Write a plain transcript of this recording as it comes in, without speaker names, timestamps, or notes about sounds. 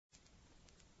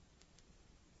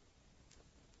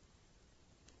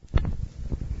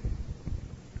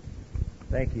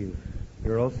Thank you,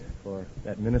 girls, for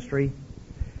that ministry.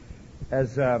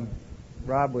 As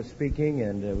Rob was speaking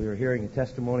and we were hearing a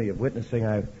testimony of witnessing,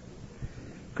 I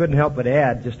couldn't help but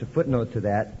add just a footnote to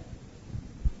that.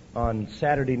 On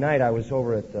Saturday night, I was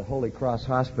over at the Holy Cross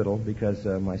Hospital because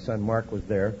my son Mark was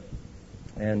there,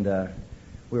 and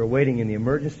we were waiting in the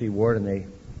emergency ward, and they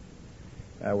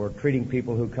were treating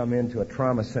people who come into a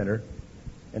trauma center.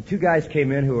 And two guys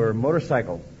came in who were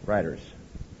motorcycle riders.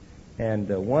 And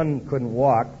one couldn't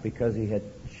walk because he had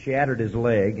shattered his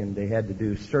leg, and they had to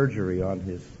do surgery on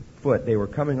his foot. They were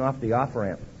coming off the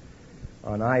off-ramp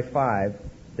on I-5.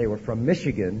 They were from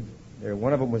Michigan.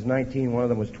 One of them was 19, one of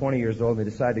them was 20 years old, and they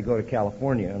decided to go to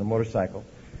California on a motorcycle.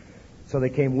 So they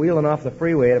came wheeling off the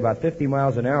freeway at about 50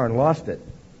 miles an hour and lost it.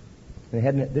 They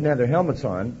didn't have their helmets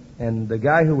on, and the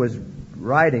guy who was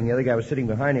riding, the other guy was sitting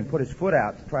behind him, put his foot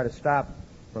out to try to stop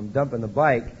from dumping the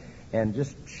bike and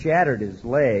just shattered his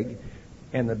leg,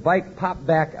 and the bike popped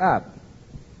back up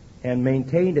and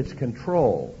maintained its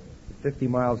control at 50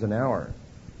 miles an hour.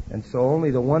 And so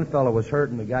only the one fellow was hurt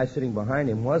and the guy sitting behind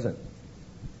him wasn't.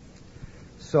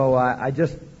 So I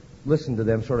just listened to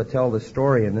them sort of tell the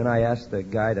story, and then I asked the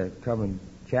guy to come and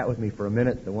chat with me for a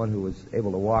minute, the one who was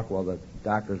able to walk while the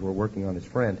doctors were working on his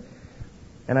friend.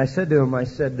 And I said to him,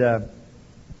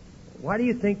 why do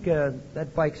you think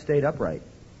that bike stayed upright?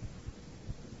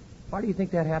 Why do you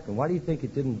think that happened? Why do you think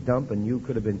it didn't dump and you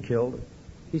could have been killed?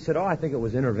 He said, I think it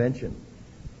was intervention.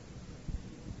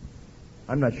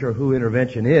 I'm not sure who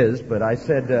intervention is, but I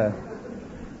said,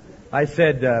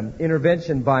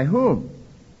 intervention by whom?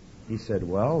 He said,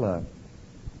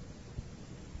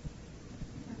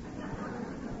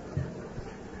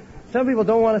 some people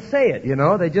don't want to say it,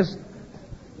 they just...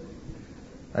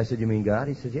 I said, you mean God?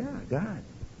 He said, yeah, God.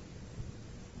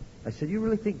 I said, you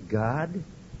really think God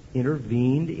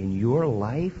intervened in your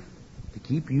life to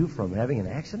keep you from having an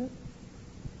accident?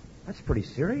 That's pretty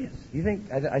serious.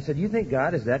 I said, you think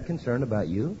God is that concerned about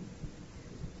you?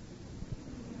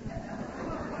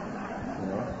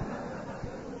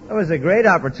 That was a great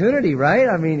opportunity, right?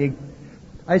 I mean,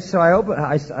 he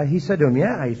said to him,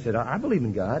 yeah. He said, I believe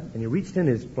in God. And he reached in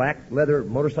his black leather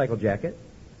motorcycle jacket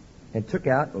and took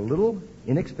out a little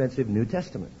inexpensive New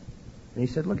Testament. And he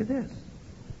said, look at this.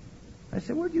 I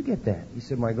said, where'd you get that? He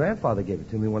said, my grandfather gave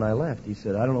it to me when I left. He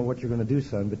said, I don't know what you're going to do,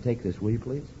 son, but take this, will you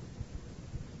please?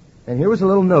 And here was a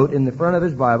little note in the front of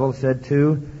his Bible that said,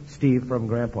 to Steve from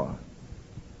Grandpa.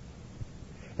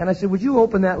 And I said, would you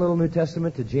open that little New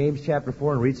Testament to James chapter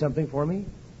 4 and read something for me?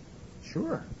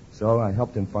 Sure. So I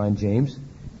helped him find James.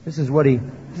 This is what he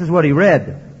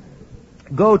read.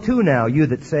 Go to now, you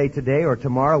that say today or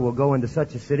tomorrow we'll go into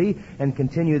such a city and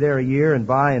continue there a year and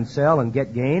buy and sell and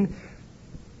get gain.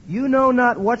 You know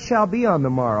not what shall be on the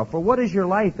morrow. For what is your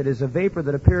life? It is a vapor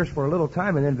that appears for a little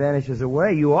time and then vanishes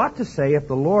away. You ought to say, if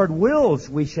the Lord wills,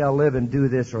 we shall live and do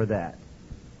this or that.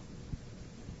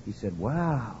 He said,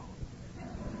 wow.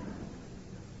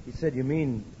 He said, you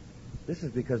mean this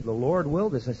is because the Lord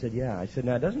willed this? I said, yeah. I said,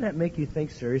 now, doesn't that make you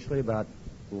think seriously about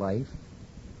life?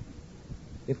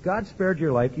 If God spared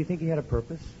your life, do you think He had a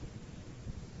purpose?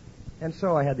 And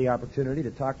so I had the opportunity to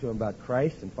talk to him about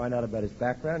Christ and find out about his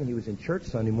background. He was in church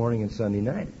Sunday morning and Sunday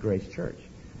night at Grace Church.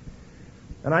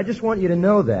 And I just want you to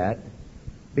know that,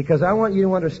 because I want you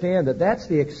to understand that that's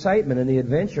the excitement and the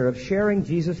adventure of sharing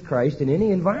Jesus Christ in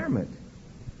any environment.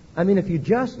 I mean, if you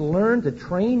just learn to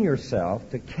train yourself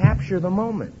to capture the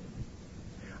moment.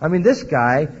 I mean, this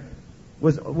guy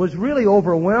was really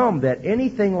overwhelmed that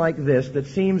anything like this that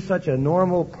seems such a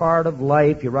normal part of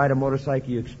life, you ride a motorcycle,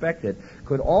 you expect it,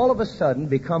 could all of a sudden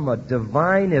become a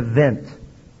divine event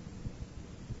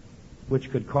which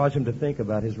could cause him to think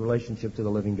about his relationship to the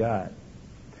living God.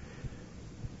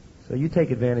 So you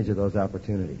take advantage of those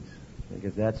opportunities,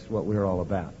 because that's what we're all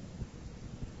about.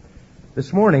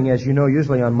 This morning, as you know,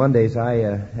 usually on Mondays I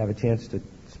have a chance to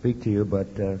speak to you,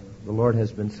 but the Lord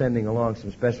has been sending along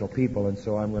some special people, and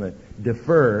so I'm going to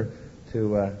defer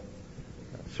to a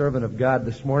servant of God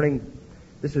this morning.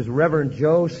 This is Reverend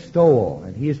Joe Stowell,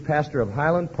 and he is pastor of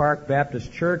Highland Park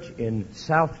Baptist Church in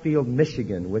Southfield,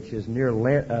 Michigan, which is near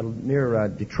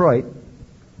Detroit.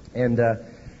 And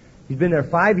he's been there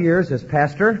 5 years as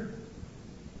pastor.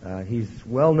 He's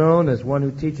well known as one who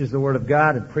teaches the Word of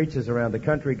God and preaches around the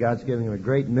country. God's giving him a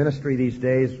great ministry these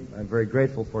days. I'm very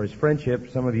grateful for his friendship.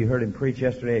 Some of you heard him preach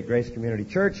yesterday at Grace Community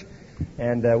Church.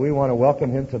 And we want to welcome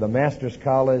him to the Masters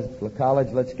College.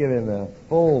 Let's give him a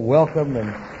full welcome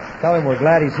and tell him we're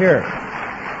glad he's here.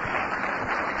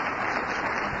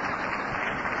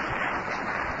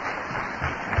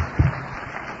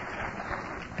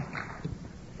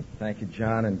 Thank you,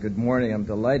 John, and good morning. I'm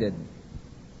delighted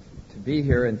to be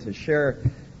here and to share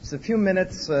Just a few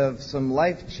minutes of some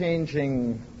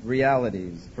life-changing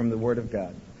realities from the Word of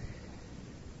God.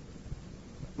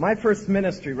 My first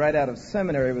ministry right out of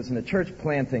seminary was in a church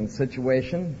planting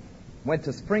situation. Went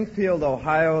to Springfield,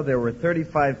 Ohio. There were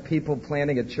 35 people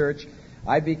planting a church.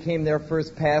 I became their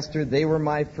first pastor. They were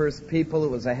my first people. It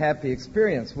was a happy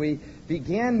experience. We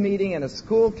began meeting in a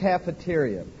school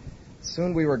cafeteria.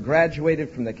 Soon we were graduated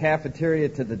from the cafeteria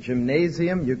to the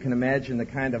gymnasium. You can imagine the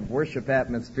kind of worship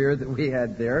atmosphere that we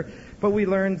had there. But we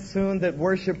learned soon that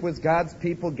worship was God's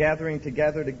people gathering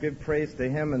together to give praise to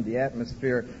Him, and the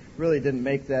atmosphere really didn't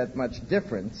make that much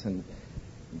difference. And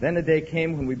then a day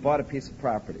came when we bought a piece of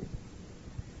property.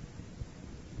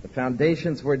 The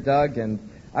foundations were dug, and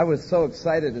I was so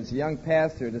excited as a young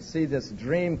pastor to see this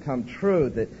dream come true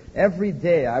that every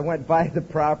day I went by the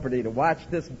property to watch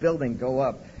this building go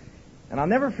up. And I'll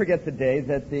never forget the day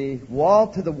that the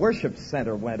wall to the worship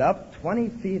center went up 20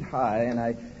 feet high, and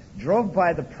I drove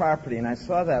by the property, and I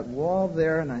saw that wall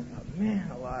there, and I thought,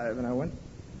 man alive. And I went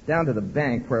down to the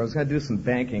bank where I was going to do some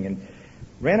banking and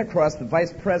ran across the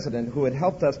vice president who had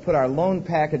helped us put our loan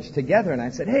package together. And I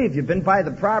said, hey, have you been by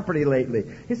the property lately?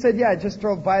 He said, yeah, I just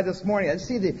drove by this morning.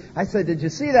 I said, did you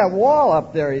see that wall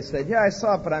up there? He said, yeah, I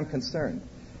saw it, but I'm concerned.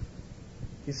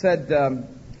 He said,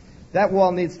 that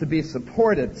wall needs to be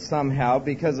supported somehow,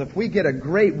 because if we get a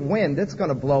great wind, it's going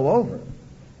to blow over.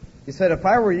 He said, if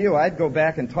I were you, I'd go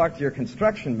back and talk to your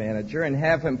construction manager and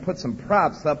have him put some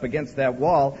props up against that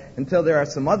wall until there are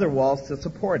some other walls to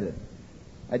support it.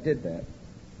 I did that.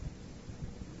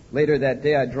 Later that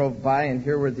day, I drove by, and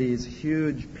here were these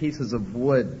huge pieces of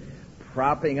wood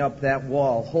propping up that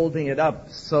wall, holding it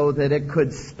up so that it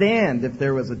could stand if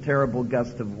there was a terrible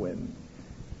gust of wind.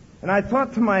 And I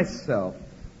thought to myself,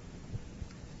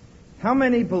 how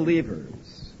many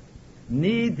believers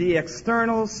need the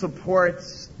external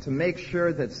supports to make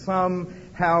sure that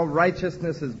somehow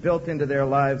righteousness is built into their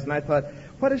lives? And I thought,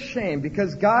 what a shame,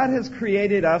 because God has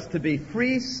created us to be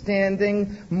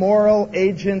freestanding moral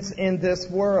agents in this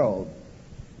world.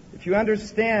 If you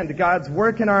understand God's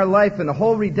work in our life and the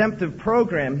whole redemptive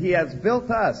program, He has built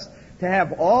us to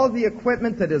have all the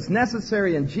equipment that is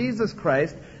necessary in Jesus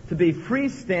Christ to be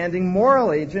freestanding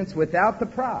moral agents without the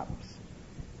props.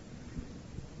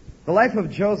 The life of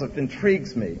Joseph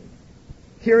intrigues me.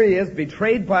 Here he is,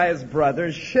 betrayed by his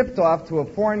brothers, shipped off to a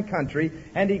foreign country,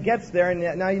 and he gets there,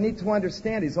 and now you need to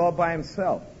understand, he's all by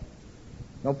himself.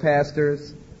 No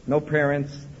pastors, no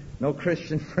parents, no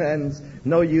Christian friends,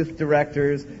 no youth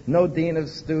directors, no dean of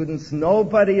students,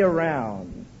 nobody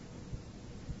around.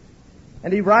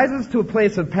 And he rises to a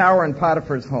place of power in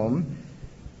Potiphar's home.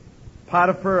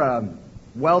 Potiphar,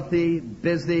 wealthy,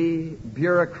 busy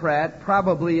bureaucrat,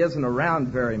 probably isn't around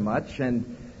very much,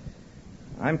 and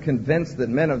I'm convinced that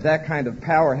men of that kind of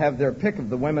power have their pick of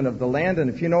the women of the land. And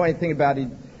if you know anything about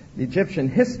Egyptian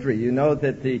history, you know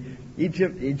that the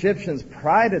Egyptians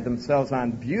prided themselves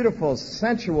on beautiful,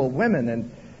 sensual women,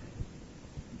 and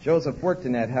Joseph worked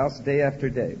in that house day after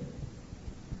day.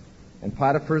 And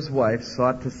Potiphar's wife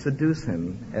sought to seduce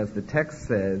him, as the text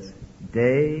says,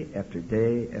 day after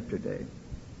day after day.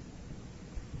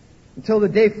 Until the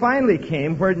day finally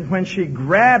came when she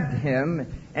grabbed him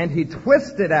and he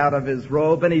twisted out of his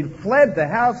robe and he fled the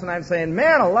house. And I'm saying,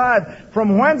 man alive,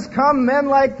 from whence come men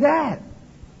like that?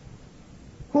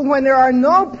 Who, when there are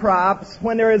no props,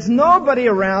 when there is nobody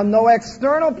around, no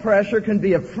external pressure, can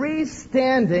be a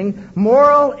freestanding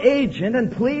moral agent and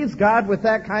please God with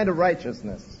that kind of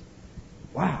righteousness.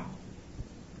 Wow.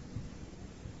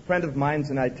 A friend of mine's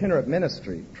in itinerant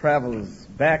ministry, travels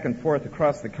back and forth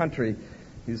across the country.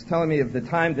 He was telling me of the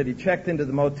time that he checked into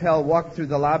the motel, walked through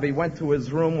the lobby, went to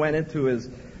his room, went into his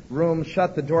room,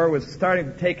 shut the door, was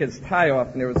starting to take his tie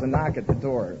off, and there was a knock at the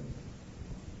door.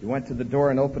 He went to the door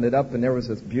and opened it up, and there was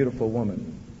this beautiful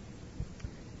woman.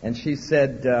 And she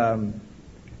said, how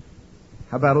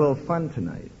about a little fun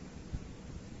tonight?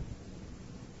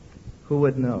 Who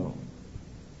would know?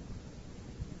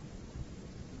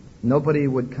 Nobody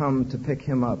would come to pick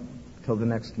him up till the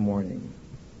next morning.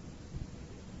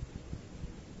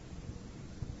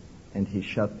 And he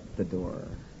shut the door.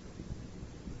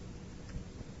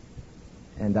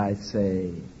 And I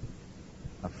say,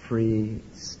 a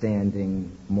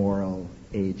free-standing moral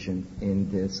agent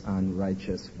in this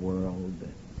unrighteous world.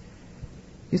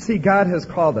 You see, God has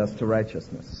called us to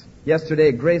righteousness. Yesterday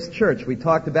at Grace Church, we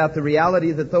talked about the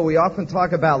reality that though we often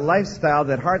talk about lifestyle,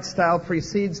 that heart style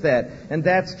precedes that. And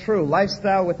that's true.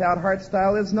 Lifestyle without heart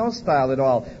style is no style at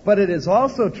all. But it is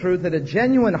also true that a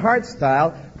genuine heart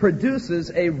style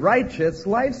produces a righteous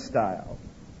lifestyle.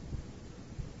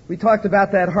 We talked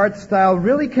about that heart style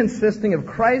really consisting of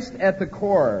Christ at the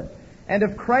core And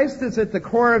if Christ is at the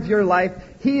core of your life,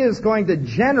 He is going to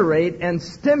generate and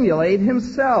stimulate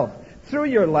Himself through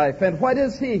your life. And what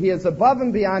is He? He is above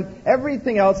and beyond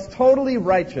everything else, totally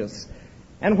righteous.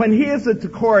 And when He is at the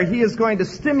core, He is going to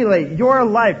stimulate your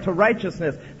life to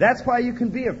righteousness. That's why you can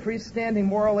be a freestanding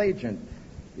moral agent.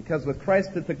 Because with Christ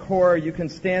at the core, you can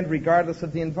stand regardless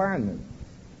of the environment.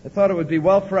 I thought it would be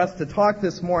well for us to talk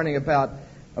this morning about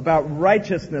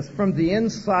righteousness from the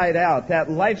inside out, that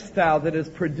lifestyle that is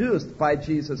produced by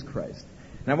Jesus Christ.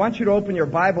 And I want you to open your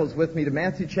Bibles with me to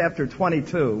Matthew chapter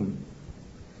 22,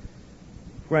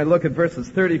 where I look at verses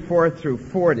 34 through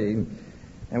 40.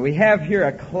 And we have here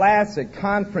a classic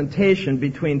confrontation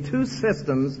between two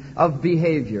systems of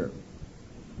behavior.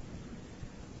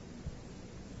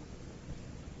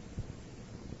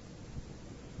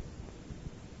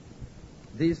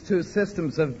 These two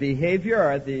systems of behavior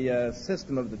are the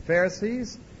system of the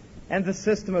Pharisees and the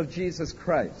system of Jesus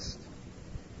Christ.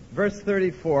 Verse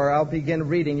 34, I'll begin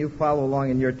reading. You follow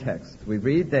along in your text. We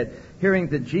read that hearing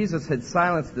that Jesus had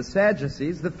silenced the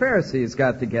Sadducees, the Pharisees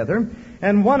got together,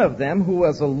 and one of them, who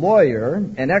was a lawyer,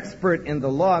 an expert in the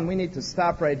law, and we need to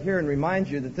stop right here and remind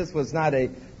you that this was not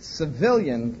a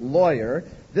civilian lawyer.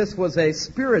 This was a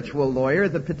spiritual lawyer.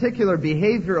 The particular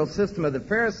behavioral system of the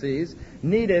Pharisees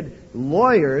needed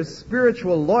lawyers,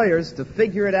 spiritual lawyers, to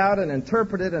figure it out and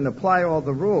interpret it and apply all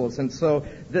the rules. And so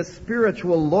this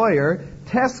spiritual lawyer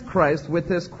tests Christ with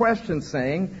this question,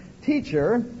 saying,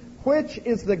 "Teacher, which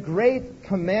is the great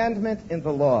commandment in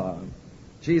the law?"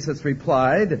 Jesus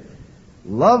replied,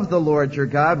 "Love the Lord your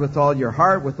God with all your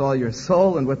heart, with all your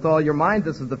soul, and with all your mind.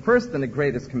 This is the first and the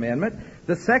greatest commandment.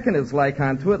 The second is like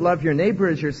unto it, love your neighbor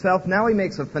as yourself." Now he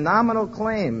makes a phenomenal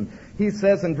claim. He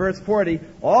says in verse 40,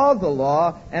 all the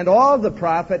law and all the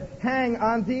prophet hang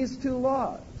on these two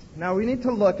laws. Now we need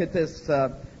to look at this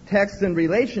text in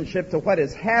relationship to what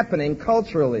is happening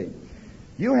culturally.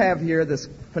 You have here this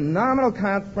phenomenal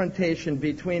confrontation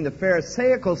between the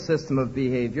Pharisaical system of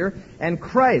behavior and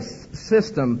Christ's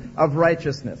system of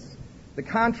righteousness. The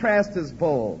contrast is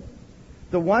bold.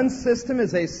 The one system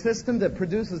is a system that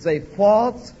produces a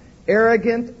false,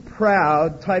 arrogant,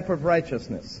 proud type of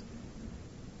righteousness,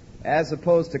 as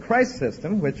opposed to Christ's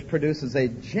system, which produces a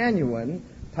genuine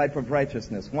type of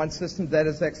righteousness. One system that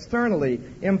is externally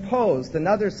imposed,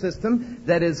 another system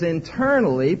that is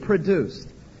internally produced.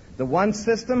 The one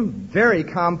system, very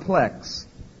complex.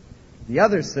 The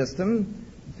other system,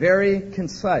 very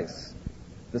concise.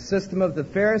 The system of the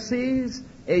Pharisees,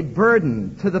 a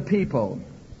burden to the people.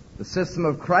 The system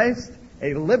of Christ,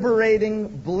 a liberating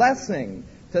blessing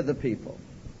to the people.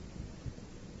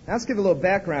 Now let's give a little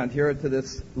background here to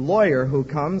this lawyer who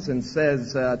comes and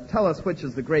says, tell us which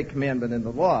is the great commandment in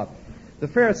the law. The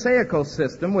Pharisaical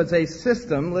system was a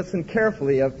system, listen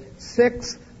carefully, of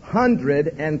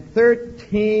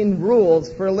 613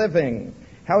 rules for living.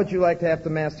 How would you like to have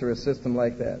to master a system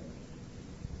like that?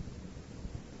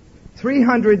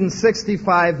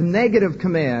 365 negative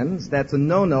commands, that's a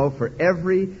no-no for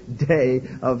every day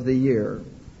of the year.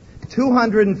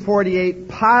 248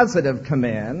 positive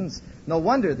commands. No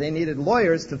wonder they needed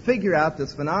lawyers to figure out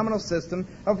this phenomenal system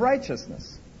of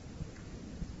righteousness.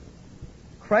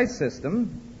 Christ's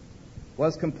system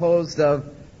was composed of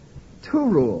two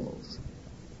rules.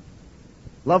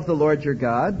 Love the Lord your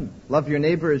God, love your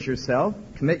neighbor as yourself,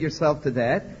 commit yourself to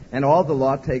that, and all the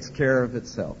law takes care of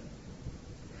itself.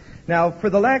 Now, for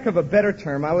the lack of a better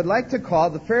term, I would like to call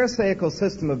the Pharisaical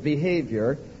system of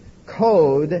behavior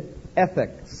code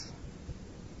ethics.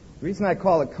 The reason I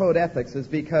call it code ethics is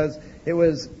because it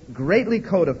was greatly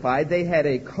codified. They had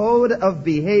a code of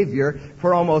behavior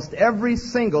for almost every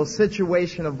single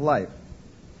situation of life.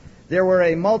 There were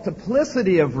a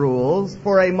multiplicity of rules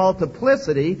for a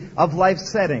multiplicity of life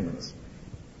settings.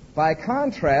 By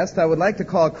contrast, I would like to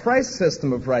call Christ's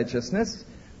system of righteousness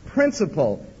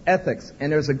principle ethics,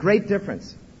 and there's a great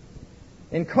difference.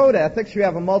 In code ethics, you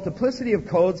have a multiplicity of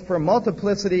codes for a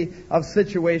multiplicity of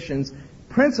situations.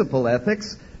 Principle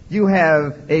ethics, you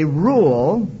have a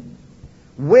rule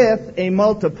with a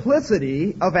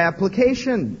multiplicity of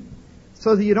application.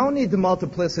 So that you don't need the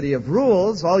multiplicity of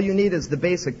rules. All you need is the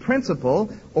basic principle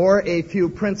or a few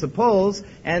principles,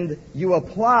 and you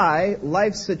apply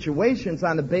life situations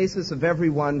on the basis of every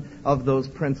one of those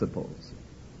principles.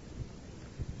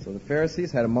 So the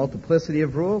Pharisees had a multiplicity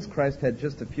of rules. Christ had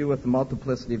just a few with a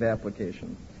multiplicity of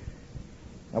application.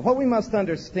 Now, what we must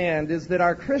understand is that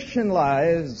our Christian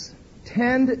lives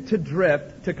tend to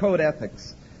drift to code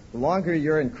ethics. The longer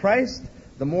you're in Christ,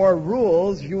 the more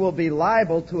rules you will be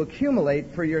liable to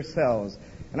accumulate for yourselves.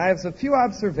 And I have a few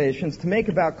observations to make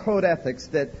about code ethics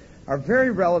that are very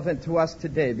relevant to us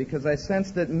today, because I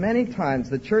sense that many times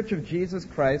the Church of Jesus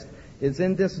Christ is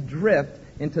in this drift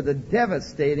into the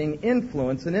devastating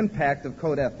influence and impact of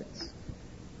code ethics.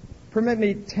 Permit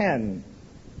me 10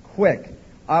 quick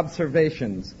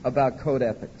observations about code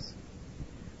ethics.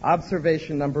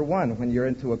 Observation number 1, when you're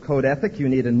into a code ethic, you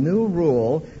need a new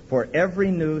rule for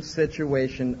every new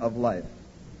situation of life.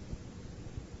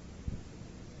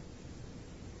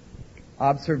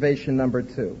 Observation number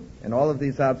 2, and all of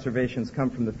these observations come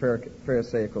from the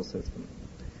Pharisaical system.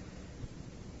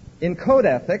 In code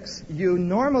ethics, you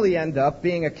normally end up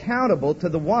being accountable to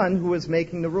the one who is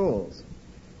making the rules.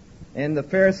 And the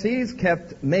Pharisees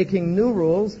kept making new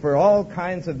rules for all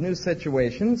kinds of new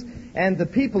situations, and the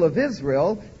people of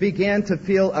Israel began to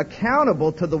feel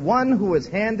accountable to the one who was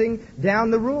handing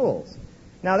down the rules.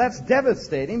 Now that's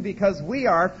devastating because we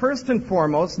are, first and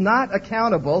foremost, not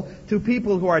accountable to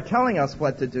people who are telling us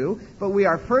what to do, but we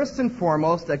are first and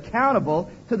foremost accountable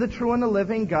to the true and the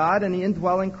living God and the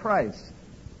indwelling Christ.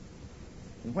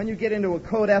 And when you get into a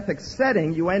code ethics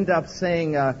setting, you end up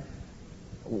saying,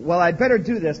 well, I'd better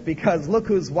do this because look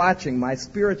who's watching. My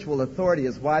spiritual authority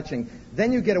is watching.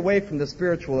 Then you get away from the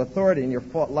spiritual authority and your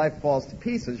life falls to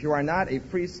pieces. You are not a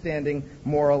freestanding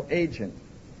moral agent.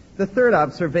 The third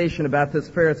observation about this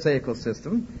Pharisaical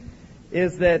system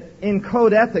is that in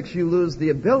code ethics you lose the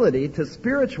ability to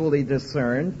spiritually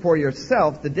discern for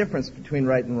yourself the difference between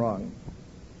right and wrong.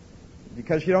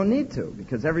 Because you don't need to,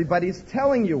 because everybody's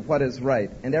telling you what is right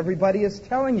and everybody is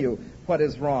telling you what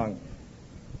is wrong.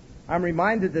 I'm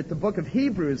reminded that the book of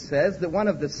Hebrews says that one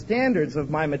of the standards of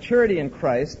my maturity in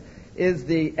Christ is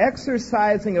the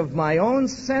exercising of my own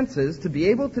senses to be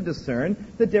able to discern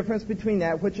the difference between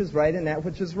that which is right and that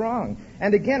which is wrong.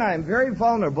 And again, I am very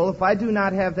vulnerable if I do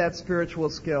not have that spiritual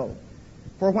skill.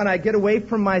 For when I get away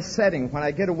from my setting, when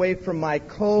I get away from my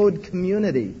code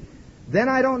community, then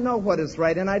I don't know what is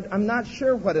right and I'm not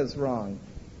sure what is wrong.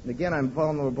 And again, I'm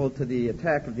vulnerable to the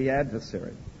attack of the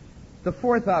adversary. The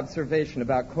fourth observation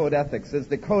about code ethics is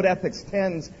that code ethics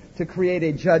tends to create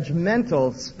a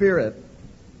judgmental spirit.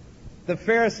 The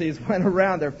Pharisees went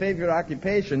around, their favorite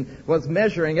occupation was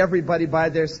measuring everybody by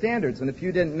their standards, and if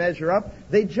you didn't measure up,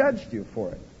 they judged you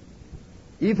for it.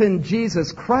 Even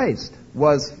Jesus Christ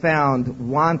was found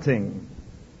wanting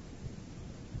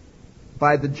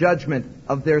by the judgment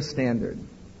of their standard.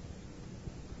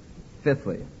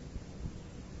 Fifthly,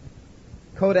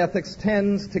 code ethics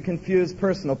tends to confuse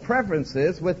personal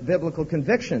preferences with biblical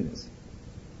convictions.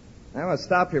 I want to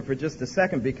stop here for just a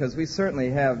second because we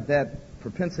certainly have that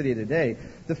propensity today.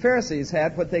 The Pharisees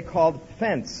had what they called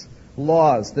fence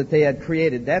laws that they had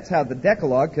created. That's how the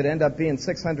Decalogue could end up being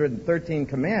 613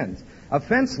 commands. A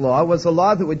fence law was a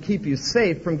law that would keep you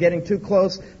safe from getting too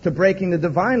close to breaking the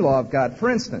divine law of God. For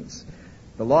instance,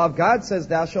 the law of God says,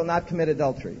 thou shalt not commit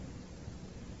adultery.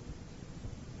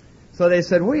 So they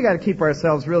said, we got to keep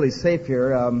ourselves really safe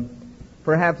here.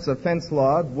 Perhaps a fence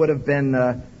law would have been,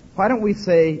 why don't we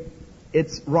say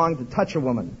it's wrong to touch a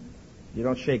woman? You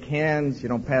don't shake hands, you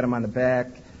don't pat them on the back,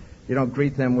 you don't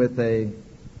greet them with a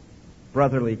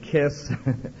brotherly kiss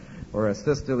or a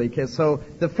sisterly kiss. So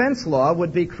the fence law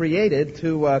would be created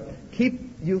to keep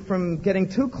you from getting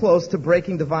too close to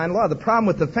breaking divine law. The problem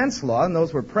with the fence law, and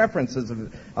those were preferences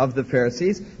of the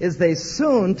Pharisees, is they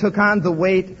soon took on the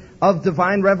weight of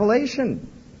divine revelation.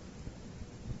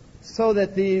 So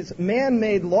that these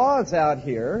man-made laws out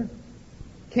here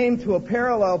came to a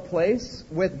parallel place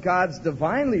with God's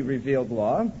divinely revealed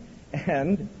law,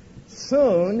 and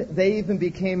soon they even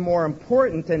became more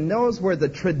important, and those were the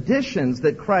traditions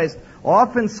that Christ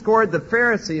often scored the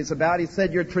Pharisees about. He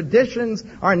said, your traditions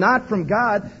are not from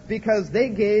God, because they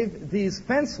gave these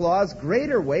fence laws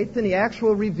greater weight than the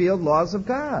actual revealed laws of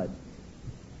God.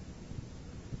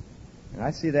 And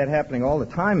I see that happening all the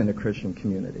time in the Christian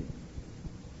community.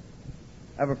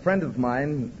 I have a friend of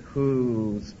mine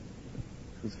whose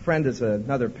friend is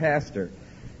another pastor.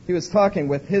 He was talking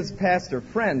with his pastor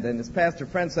friend, and his pastor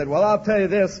friend said, well, I'll tell you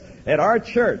this, at our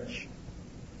church,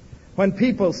 when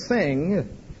people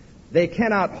sing, they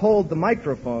cannot hold the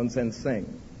microphones and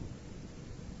sing.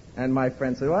 And my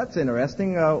friend said, well, that's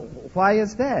interesting. Why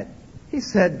is that? He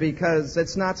said, because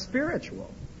it's not spiritual.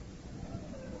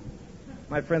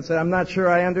 My friend said, I'm not sure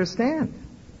I understand.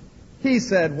 He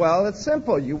said, well, it's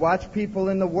simple. You watch people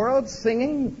in the world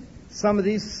singing, some of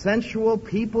these sensual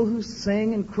people who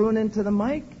sing and croon into the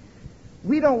mic.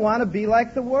 We don't want to be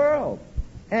like the world.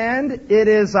 And it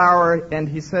is and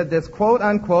he said this, quote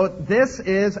unquote, this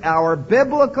is our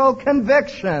biblical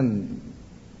conviction.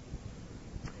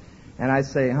 And I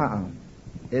say,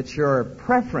 it's your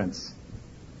preference.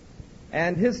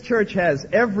 And his church has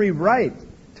every right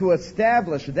to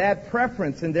establish that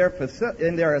preference in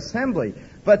their assembly,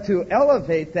 but to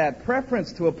elevate that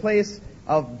preference to a place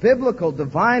of biblical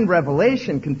divine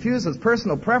revelation confuses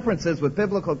personal preferences with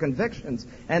biblical convictions,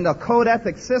 and the code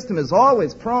ethics system is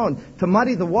always prone to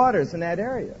muddy the waters in that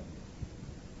area.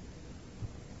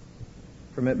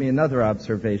 Permit me another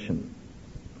observation.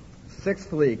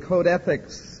 Sixthly, code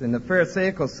ethics in the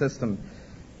Pharisaical system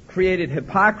created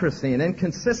hypocrisy and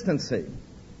inconsistency.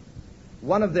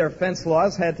 One of their offense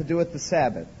laws had to do with the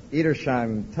Sabbath.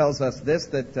 Edersheim tells us this,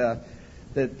 that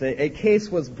a case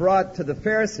was brought to the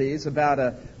Pharisees about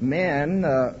a man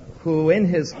who in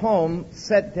his home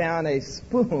set down a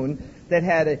spoon that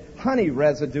had a honey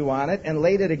residue on it and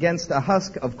laid it against a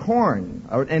husk of corn,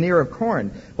 or an ear of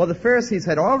corn. Well, the Pharisees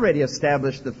had already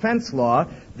established the fence law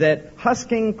that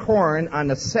husking corn on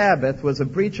the Sabbath was a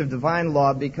breach of divine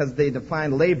law because they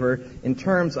defined labor in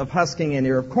terms of husking an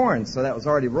ear of corn. So that was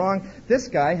already wrong. This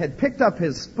guy had picked up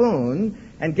his spoon,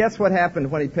 and guess what happened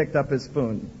when he picked up his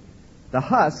spoon? The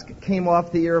husk came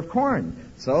off the ear of corn.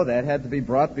 So that had to be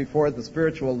brought before the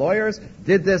spiritual lawyers.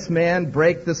 Did this man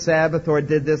break the Sabbath, or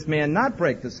did this man not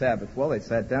break the Sabbath? Well, they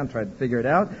sat down, tried to figure it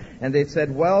out, and they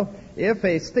said, well, if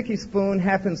a sticky spoon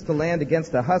happens to land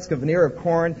against a husk of an ear of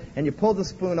corn, and you pull the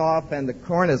spoon off and the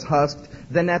corn is husked,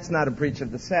 then that's not a breach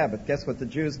of the Sabbath. Guess what the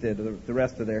Jews did the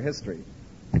rest of their history?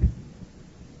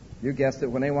 You guessed it,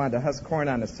 when they wanted to husk corn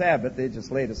on the Sabbath, they just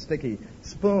laid a sticky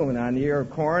spoon on the ear of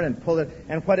corn and pulled it.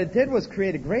 And what it did was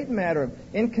create a great matter of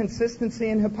inconsistency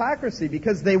and hypocrisy,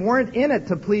 because they weren't in it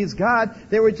to please God.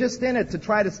 They were just in it to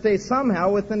try to stay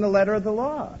somehow within the letter of the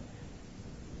law.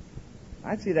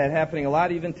 I see that happening a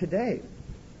lot even today.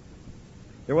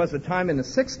 There was a time in the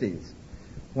 60s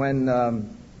when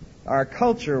our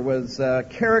culture was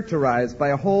characterized by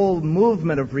a whole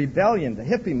movement of rebellion, the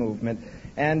hippie movement.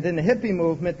 And in the hippie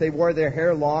movement, they wore their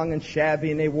hair long and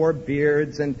shabby, and they wore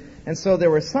beards. And so there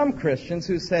were some Christians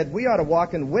who said, we ought to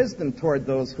walk in wisdom toward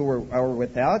those who are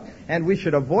without, and we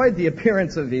should avoid the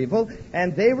appearance of evil.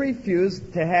 And they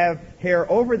refused to have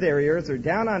hair over their ears or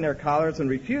down on their collars, and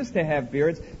refused to have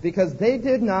beards because they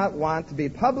did not want to be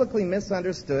publicly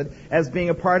misunderstood as being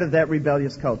a part of that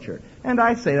rebellious culture. And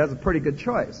I say that's a pretty good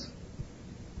choice.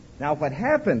 Now, what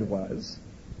happened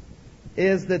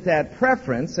is that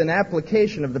preference and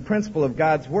application of the principle of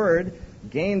God's Word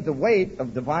gained the weight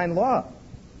of divine law.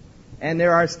 And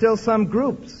there are still some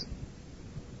groups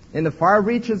in the far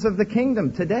reaches of the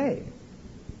kingdom today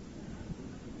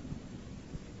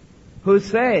who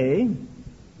say,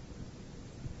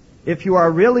 if you are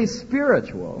really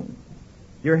spiritual,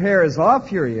 your hair is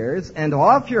off your ears and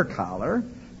off your collar,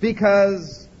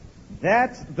 because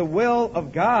that's the will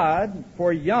of God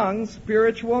for young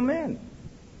spiritual men.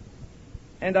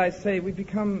 And I say we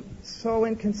become so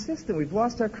inconsistent. We've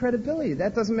lost our credibility.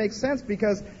 That doesn't make sense,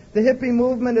 because the hippie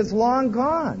movement is long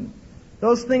gone.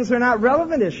 Those things are not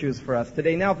relevant issues for us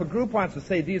today. Now, if a group wants to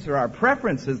say these are our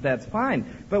preferences, that's fine.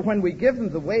 But when we give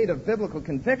them the weight of biblical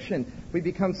conviction, we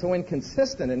become so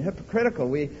inconsistent and hypocritical.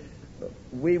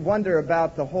 We wonder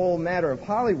about the whole matter of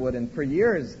Hollywood, and for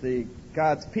years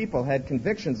God's people had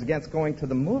convictions against going to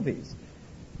the movies.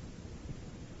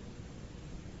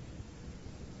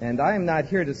 And I am not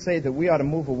here to say that we ought to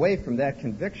move away from that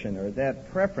conviction or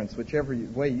that preference, whichever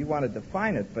way you want to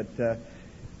define it. But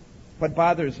what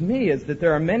bothers me is that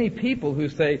there are many people who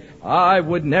say, I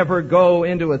would never go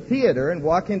into a theater, and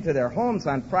walk into their homes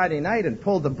on Friday night and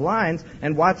pull the blinds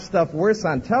and watch stuff worse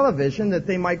on television that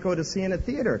they might go to see in a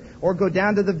theater, or go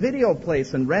down to the video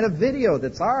place and rent a video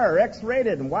that's R or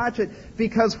X-rated and watch it,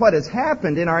 because what has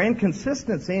happened in our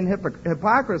inconsistency and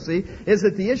hypocrisy is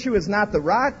that the issue is not the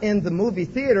rot in the movie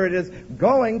theater, it is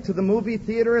going to the movie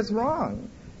theater is wrong.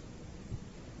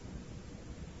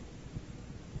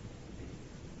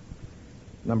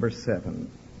 Number 7.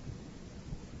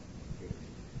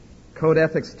 Code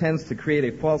ethics tends to create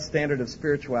a false standard of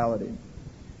spirituality.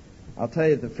 I'll tell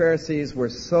you, the Pharisees were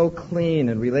so clean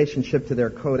in relationship to their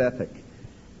code ethic.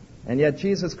 And yet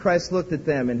Jesus Christ looked at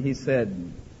them and he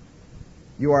said,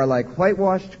 you are like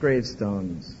whitewashed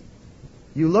gravestones.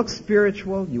 You look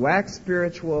spiritual, you act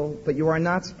spiritual, but you are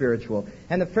not spiritual.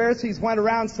 And the Pharisees went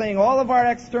around saying all of our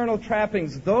external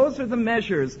trappings, those are the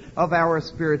measures of our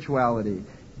spirituality.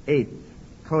 8.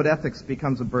 Code ethics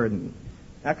becomes a burden.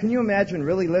 Now, can you imagine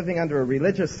really living under a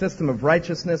religious system of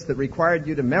righteousness that required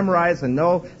you to memorize and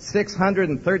know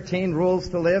 613 rules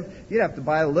to live? You'd have to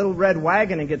buy a little red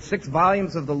wagon and get 6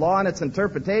 volumes of the law and its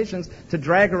interpretations to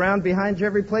drag around behind you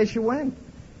every place you went.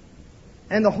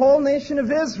 And the whole nation of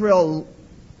Israel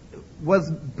was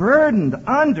burdened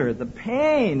under the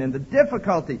pain and the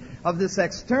difficulty of this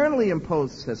externally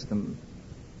imposed system.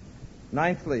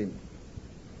 9thly,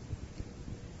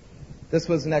 this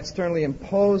was an externally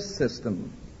imposed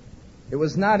system. It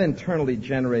was not internally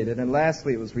generated. And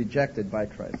lastly, it was rejected by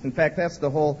Christ. In fact, that's the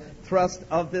whole thrust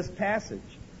of this passage,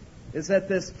 is that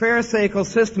this Pharisaical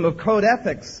system of code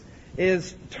ethics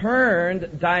is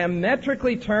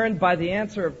diametrically turned by the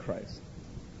answer of Christ.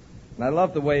 And I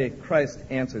love the way Christ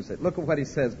answers it. Look at what he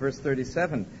says, verse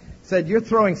 37. He said, you're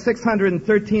throwing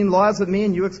 613 laws at me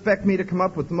and you expect me to come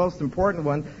up with the most important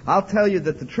one. I'll tell you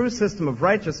that the true system of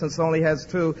righteousness only has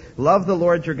two. Love the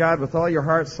Lord your God with all your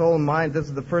heart, soul, and mind. This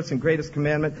is the first and greatest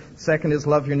commandment. Second is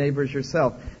love your neighbor as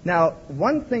yourself. Now,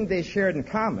 one thing they shared in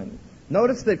common,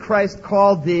 notice that Christ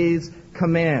called these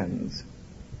commands.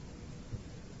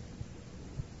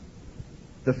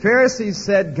 The Pharisees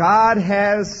said God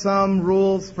has some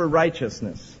rules for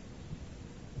righteousness.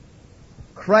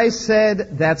 Christ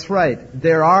said, that's right,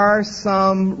 there are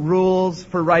some rules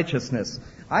for righteousness.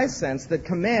 I sense that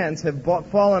commands have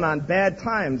fallen on bad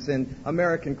times in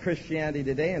American Christianity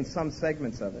today, in some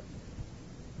segments of it.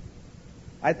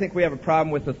 I think we have a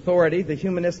problem with authority. The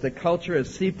humanistic culture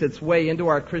has seeped its way into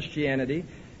our Christianity,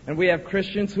 and we have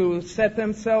Christians who set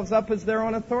themselves up as their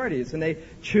own authorities, and they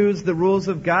choose the rules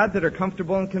of God that are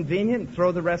comfortable and convenient and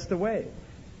throw the rest away.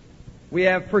 We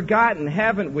have forgotten,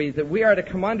 haven't we, that we are to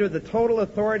come under the total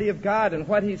authority of God, and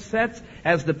what He sets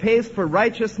as the pace for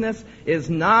righteousness is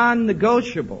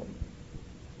non-negotiable.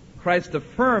 Christ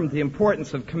affirmed the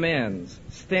importance of commands,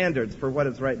 standards for what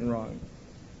is right and wrong.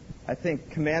 I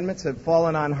think commandments have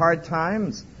fallen on hard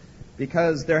times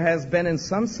because there has been in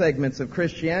some segments of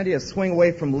Christianity a swing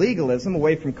away from legalism,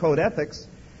 away from code ethics,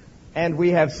 and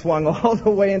we have swung all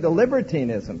the way into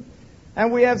libertinism.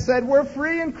 And we have said, we're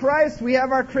free in Christ. We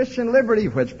have our Christian liberty,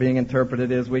 which being interpreted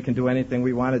is we can do anything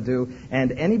we want to do.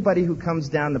 And anybody who comes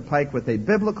down the pike with a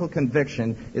biblical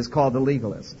conviction is called a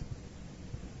legalist.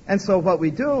 And so what we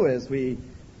do is we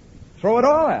throw it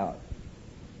all out.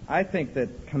 I think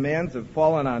that commands have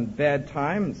fallen on bad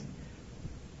times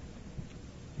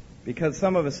because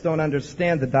some of us don't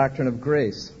understand the doctrine of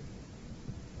grace.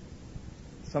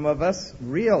 Some of us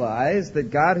realize that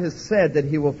God has said that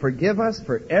He will forgive us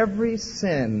for every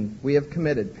sin we have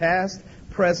committed, past,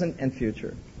 present, and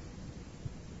future.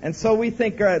 And so we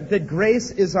think that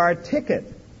grace is our ticket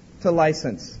to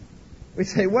license. We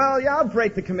say, well, yeah, I'll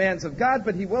break the commands of God,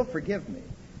 but He will forgive me.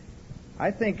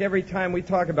 I think every time we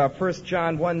talk about 1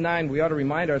 John 1:9, we ought to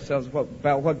remind ourselves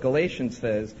about what Galatians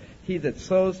says. He that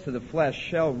sows to the flesh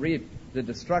shall reap the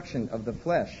destruction of the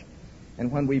flesh.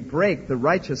 And when we break the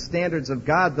righteous standards of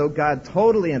God, though God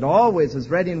totally and always is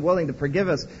ready and willing to forgive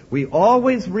us, we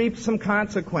always reap some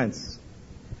consequence.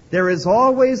 There is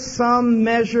always some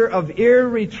measure of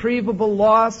irretrievable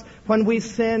loss when we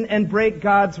sin and break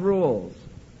God's rules.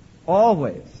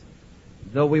 Always.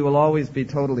 Though we will always be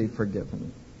totally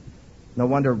forgiven. No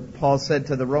wonder Paul said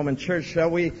to the Roman church, shall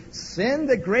we sin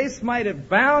that grace might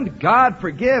abound? God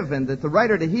forgive. And that the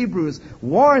writer to Hebrews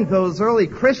warned those early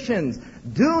Christians,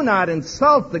 do not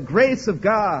insult the grace of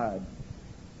God.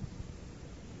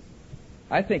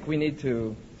 I think we need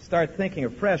to start thinking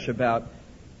afresh about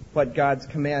what God's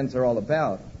commands are all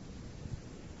about.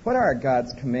 What are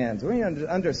God's commands? When we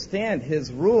understand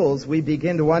His rules, we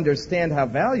begin to understand how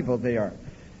valuable they are.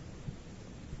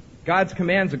 God's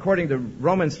commands, according to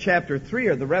Romans chapter 3,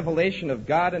 are the revelation of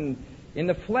God in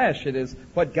the flesh. It is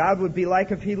what God would be like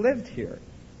if He lived here.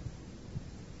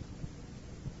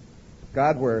 If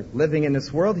God were living in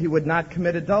this world, He would not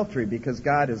commit adultery because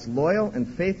God is loyal and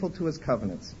faithful to His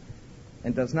covenants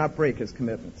and does not break His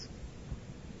commitments.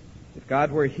 If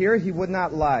God were here, He would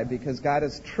not lie because God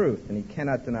is truth and He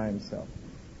cannot deny Himself.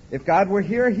 If God were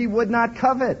here, He would not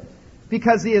covet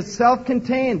because He is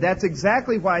self-contained. That's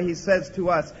exactly why He says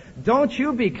to us, don't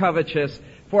you be covetous,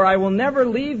 for I will never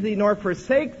leave thee nor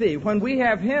forsake thee. When we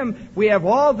have Him, we have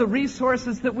all the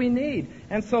resources that we need.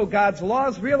 And so God's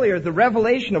laws really are the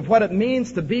revelation of what it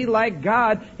means to be like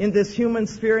God in this human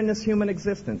sphere, in this human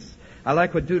existence. I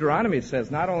like what Deuteronomy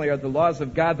says. Not only are the laws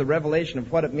of God the revelation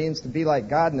of what it means to be like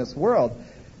God in this world,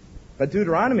 but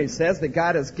Deuteronomy says that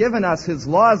God has given us His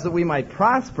laws that we might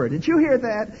prosper. Did you hear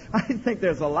that? I think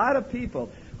there's a lot of people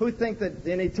who think that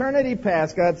in eternity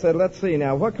past, God said, let's see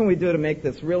now, what can we do to make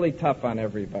this really tough on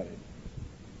everybody?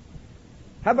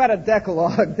 How about a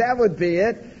decalogue? That would be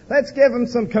it. Let's give them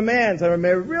some commands and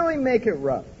really make it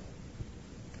rough.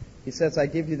 He says, I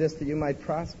give you this that you might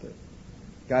prosper.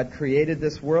 God created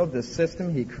this world, this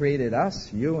system. He created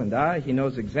us, you and I. He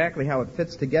knows exactly how it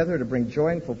fits together to bring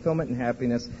joy and fulfillment and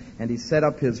happiness. And He set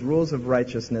up His rules of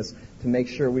righteousness to make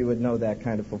sure we would know that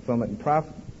kind of fulfillment and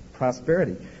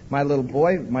prosperity. My little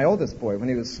boy, my oldest boy, when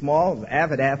he was small, was an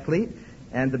avid athlete.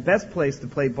 And the best place to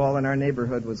play ball in our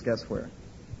neighborhood was, guess where?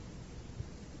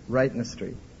 Right in the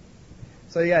street.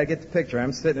 So you gotta get the picture.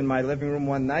 I'm sitting in my living room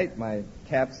one night, my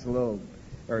cap's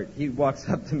he walks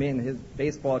up to me and his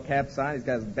baseball cap's on, he's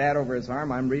got his bat over his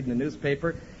arm, I'm reading the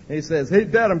newspaper, and he says, "Hey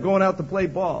Dad, I'm going out to play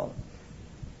ball."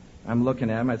 I'm looking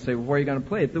at him, I say, "Well, where are you gonna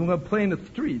play?" "I'm gonna play in the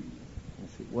street."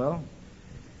 I say, "Well,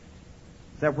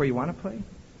 is that where you wanna play?"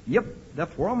 "Yep,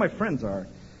 that's where all my friends are."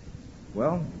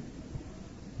 "Well,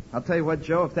 I'll tell you what,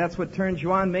 Joe, if that's what turns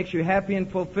you on, makes you happy and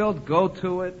fulfilled, go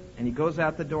to it." And he goes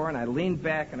out the door, and I lean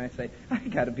back, and I say, "I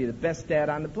gotta be the best dad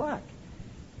on the block.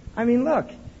 I mean, look,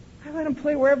 I let him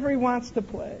play wherever he wants to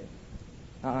play."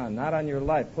 Not on your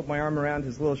life. Put my arm around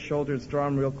his little shoulders, draw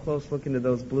him real close, look into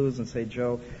those blues, and say,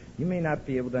 "Joe, you may not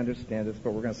be able to understand this,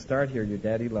 but we're going to start here. Your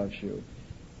daddy loves you.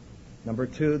 Number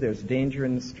 2, there's danger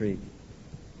in the street.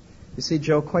 You see,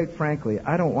 Joe, quite frankly,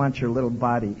 I don't want your little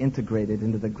body integrated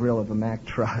into the grill of a Mack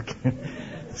truck.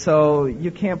 So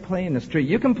you can't play in the street.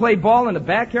 You can play ball in the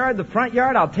backyard, the front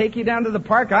yard. I'll take you down to the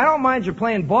park. I don't mind you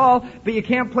playing ball, but you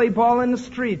can't play ball in the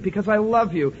street because I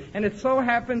love you." And it so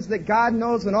happens that God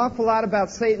knows an awful lot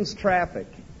about Satan's traffic.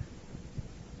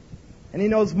 And he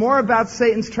knows more about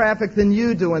Satan's traffic than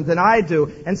you do and than I do.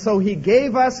 And so he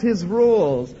gave us his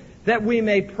rules that we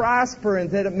may prosper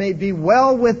and that it may be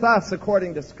well with us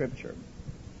according to Scripture.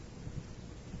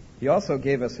 He also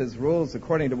gave us his rules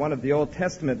according to one of the Old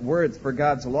Testament words for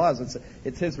God's laws.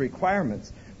 It's his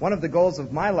requirements. One of the goals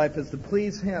of my life is to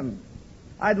please him.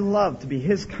 I'd love to be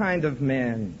his kind of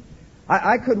man.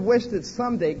 I could wish that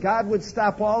someday God would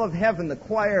stop all of heaven, the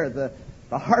choir, the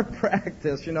harp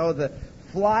practice, the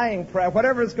flying practice,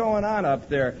 whatever's going on up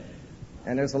there.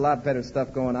 And there's a lot better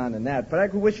stuff going on than that. But I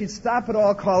could wish he'd stop it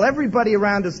all, call everybody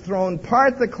around his throne,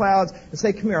 part the clouds, and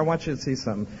say, "Come here, I want you to see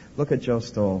something. Look at Joe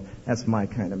Stowell. That's my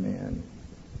kind of man."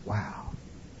 Wow.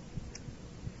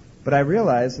 But I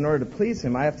realize in order to please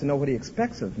him, I have to know what he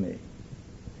expects of me.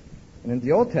 And in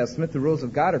the Old Testament, the rules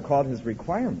of God are called his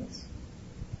requirements.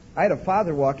 I had a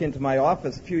father walk into my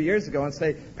office a few years ago and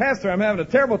say, "Pastor, I'm having a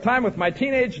terrible time with my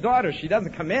teenage daughter. She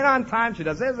doesn't come in on time. She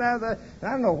does this, that, that." And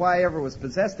I don't know why I ever was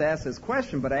possessed to ask this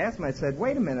question, but I asked him, I said,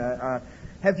 "Wait a minute,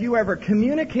 have you ever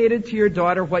communicated to your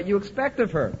daughter what you expect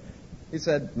of her?" He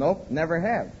said, "Nope, never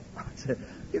have." I said,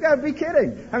 "You gotta be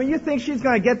kidding. I mean, you think she's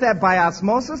gonna get that by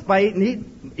osmosis, by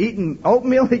eating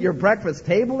oatmeal at your breakfast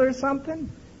table or something?"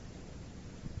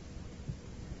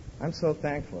 I'm so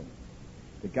thankful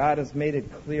that God has made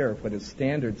it clear what his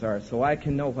standards are so I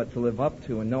can know what to live up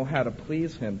to and know how to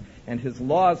please him. And his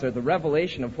laws are the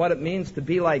revelation of what it means to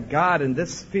be like God in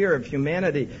this sphere of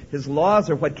humanity. His laws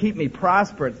are what keep me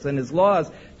prosperous, and his laws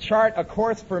chart a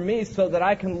course for me so that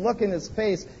I can look in his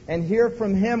face and hear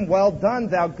from him, "Well done,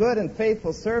 thou good and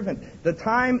faithful servant." The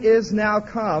time is now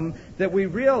come that we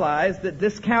realize that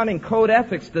discounting code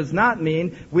ethics does not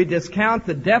mean we discount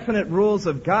the definite rules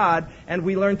of God and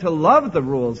we learn to love the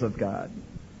rules of God,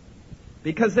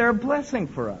 because they're a blessing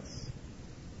for us.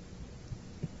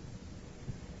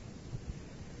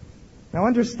 Now,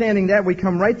 understanding that, we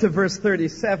come right to verse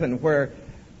 37, where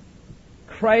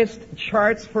Christ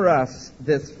charts for us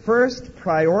this first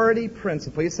priority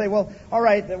principle. You say, "Well, all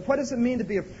right, what does it mean to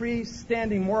be a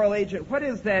freestanding moral agent? What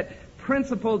is that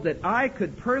principle that I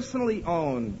could personally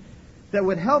own that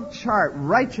would help chart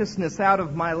righteousness out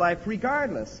of my life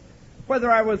regardless? Whether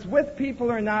I was with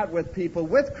people or not with people,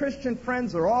 with Christian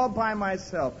friends or all by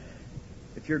myself.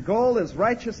 If your goal is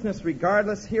righteousness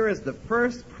regardless, here is the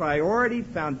first priority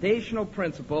foundational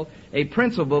principle, a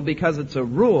principle because it's a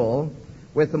rule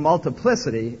with a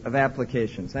multiplicity of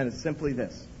applications. And it's simply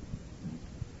this: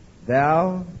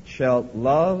 Thou shalt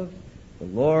love the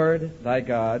Lord thy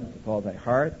God with all thy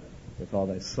heart, with all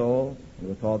thy soul, and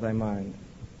with all thy mind.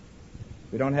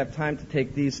 We don't have time to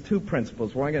take these two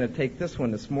principles. We're only going to take this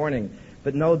one this morning.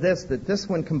 But know this, that this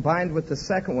one combined with the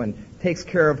second one takes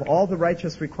care of all the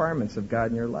righteous requirements of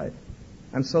God in your life.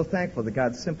 I'm so thankful that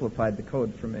God simplified the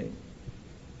code for me.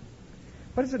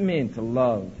 What does it mean to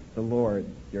love the Lord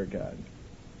your God?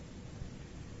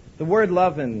 The word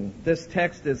love in this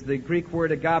text is the Greek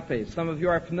word agape. Some of you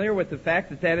are familiar with the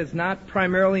fact that that is not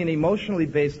primarily an emotionally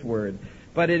based word,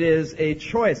 but it is a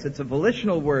choice. It's a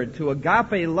volitional word. To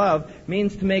agape love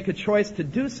means to make a choice to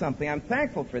do something. I'm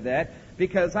thankful for that,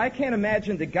 because I can't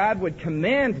imagine that God would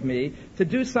command me to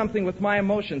do something with my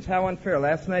emotions. How unfair.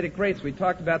 Last night at Grace, we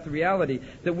talked about the reality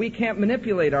that we can't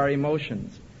manipulate our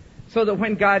emotions. So that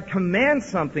when God commands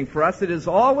something for us, it is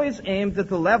always aimed at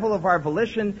the level of our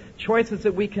volition, choices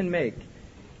that we can make.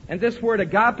 And this word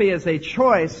agape is a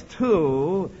choice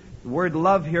to, the word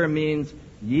love here means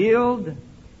yield,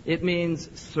 it means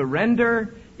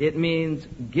surrender, it means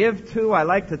give to. I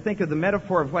like to think of the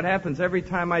metaphor of what happens every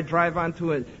time I drive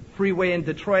onto a freeway in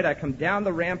Detroit. I come down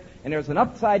the ramp and there's an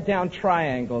upside down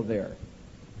triangle there.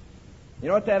 You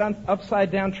know what that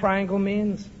upside-down triangle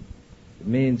means? It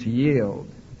means yield.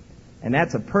 And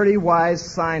that's a pretty wise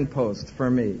signpost for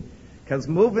me. Because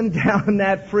moving down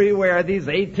that freeway are these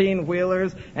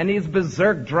 18-wheelers and these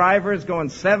berserk drivers going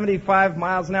 75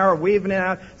 miles an hour, weaving in and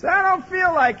out. So I don't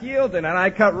feel like yielding, and I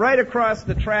cut right across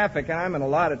the traffic, and I'm in a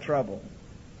lot of trouble.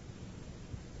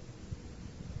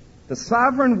 The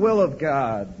sovereign will of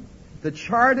God, the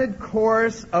charted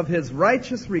course of His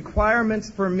righteous requirements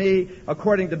for me,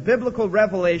 according to biblical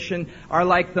revelation, are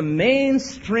like the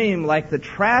mainstream, like the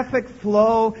traffic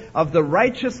flow of the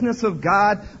righteousness of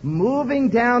God moving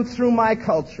down through my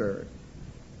culture.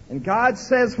 And God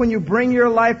says when you bring your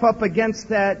life up against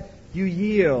that, you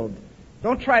yield.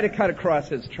 Don't try to cut across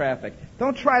His traffic.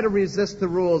 Don't try to resist the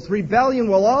rules. Rebellion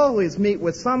will always meet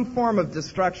with some form of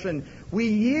destruction. We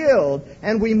yield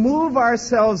and we move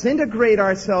ourselves, integrate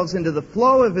ourselves into the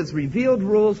flow of His revealed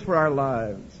rules for our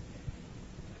lives.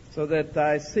 So that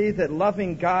I see that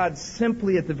loving God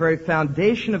simply at the very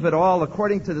foundation of it all,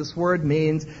 according to this word,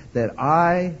 means that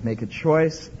I make a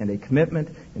choice and a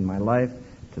commitment in my life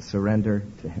to surrender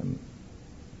to Him.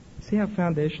 See how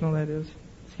foundational that is?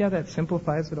 See how that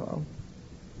simplifies it all?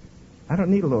 I don't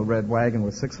need a little red wagon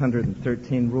with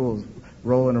 613 rules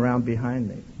rolling around behind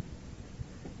me.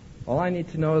 All I need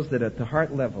to know is that at the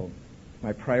heart level,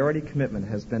 my priority commitment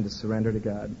has been to surrender to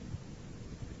God.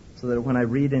 So that when I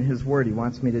read in His Word, He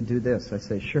wants me to do this, I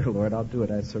say, sure, Lord, I'll do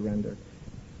it, I surrender.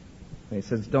 And He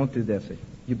says, don't do this.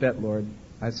 You bet, Lord,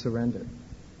 I surrender.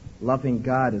 Loving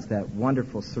God is that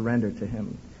wonderful surrender to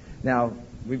Him. Now,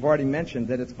 we've already mentioned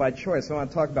that it's by choice. I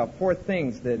want to talk about 4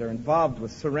 things that are involved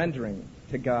with surrendering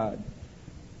to God.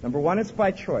 Number 1, it's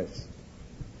by choice.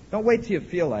 Don't wait till you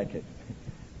feel like it.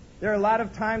 There are a lot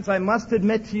of times I must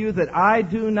admit to you that I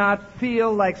do not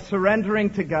feel like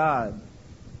surrendering to God.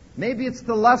 Maybe it's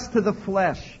the lust of the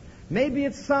flesh. Maybe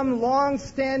it's some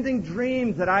long-standing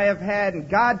dream that I have had, and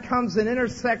God comes and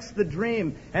intersects the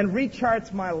dream and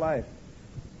recharts my life.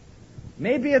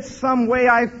 Maybe it's some way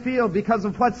I feel because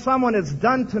of what someone has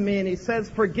done to me, and He says,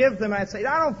 forgive them. I say,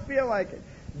 I don't feel like it.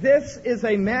 This is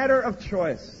a matter of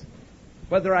choice.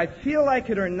 Whether I feel like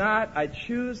it or not, I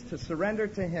choose to surrender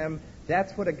to Him.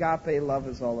 That's what agape love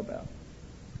is all about.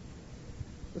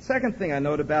 The second thing I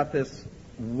note about this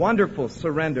wonderful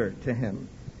surrender to Him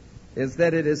is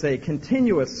that it is a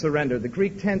continuous surrender. The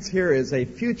Greek tense here is a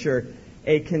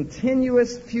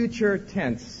continuous future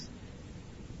tense.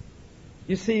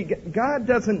 You see, God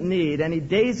doesn't need any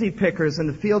daisy pickers in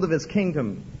the field of His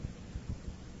kingdom.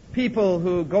 People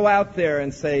who go out there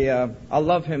and say, I'll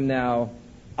love Him now,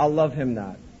 I'll love Him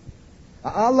not.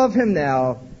 I'll love Him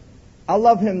now, I'll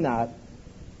love Him not.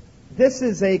 This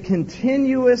is a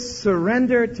continuous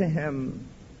surrender to Him.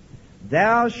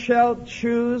 Thou shalt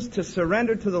choose to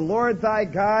surrender to the Lord thy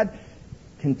God.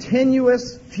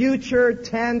 Continuous future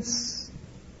tense.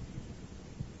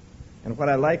 And what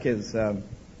I like is that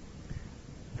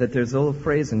there's a little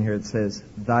phrase in here that says,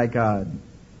 thy God.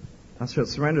 Thou shalt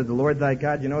surrender to the Lord thy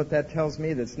God. You know what that tells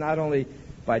me? That it's not only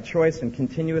by choice and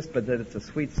continuous, but that it's a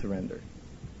sweet surrender.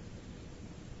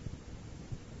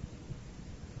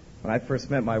 When I first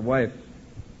met my wife,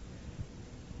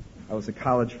 I was a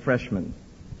college freshman.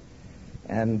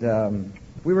 And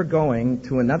we were going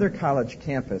to another college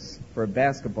campus for a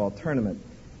basketball tournament.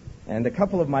 And a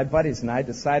couple of my buddies and I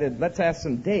decided, let's ask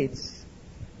some dates.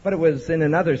 But it was in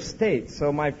another state.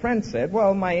 So my friend said,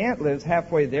 well, my aunt lives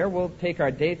halfway there. We'll take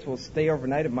our dates. We'll stay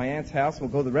overnight at my aunt's house. We'll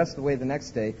go the rest of the way the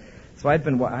next day. So I'd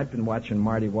been watching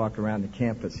Marty walk around the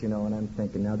campus, and I'm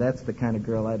thinking, now that's the kind of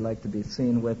girl I'd like to be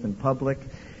seen with in public.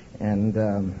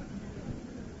 And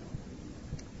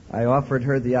I offered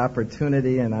her the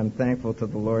opportunity, and I'm thankful to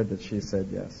the Lord that she said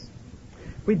yes.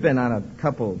 We'd been on a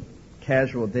couple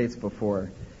casual dates before.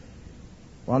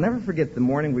 Well, I'll never forget the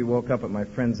morning we woke up at my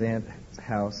friend's aunt's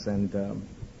house, and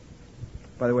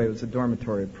by the way, it was a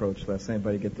dormitory approach, lest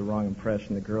anybody get the wrong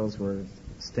impression. The girls were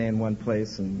staying one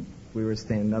place, and we were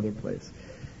staying another place.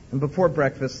 And before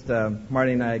breakfast,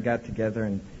 Marty and I got together,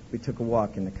 and we took a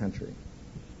walk in the country.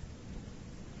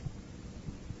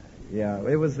 Yeah,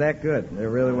 it was that good. It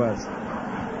really was.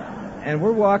 And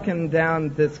we're walking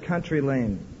down this country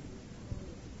lane.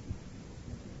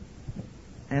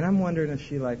 And I'm wondering if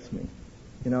she likes me.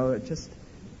 Just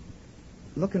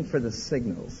looking for the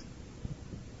signals.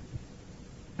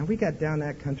 And we got down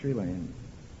that country lane.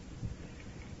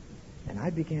 And I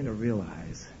began to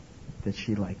realize that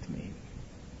she liked me.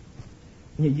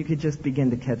 You could just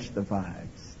begin to catch the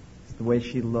vibes. It's the way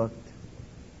she looked.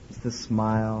 It's the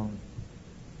smile.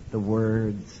 The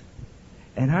words.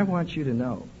 And I want you to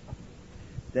know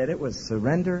that it was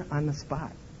surrender on the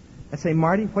spot. I say,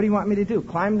 Marty, what do you want me to do?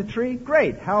 Climb the tree?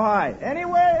 Great. How high?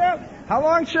 Anyway, how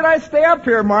long should I stay up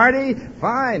here, Marty?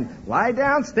 Fine. Lie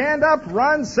down, stand up,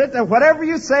 run, sit down. Whatever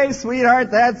you say,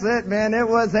 sweetheart, that's it, man. It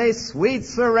was a sweet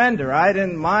surrender. I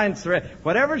didn't mind surrender.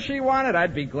 Whatever she wanted,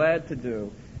 I'd be glad to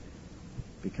do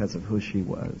because of who she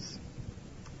was.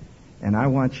 And I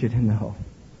want you to know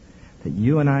that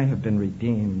you and I have been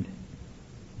redeemed,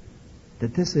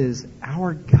 that this is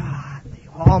our God,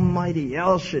 the Almighty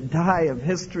El Shaddai of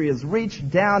history, has reached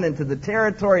down into the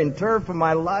territory and turf of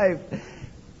my life.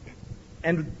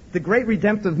 And the great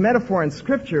redemptive metaphor in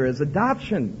Scripture is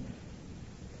adoption.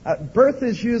 Birth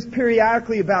is used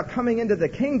periodically about coming into the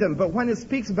kingdom, but when it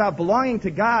speaks about belonging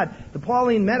to God, the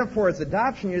Pauline metaphor is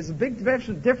adoption. There's a big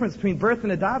difference between birth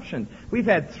and adoption. We've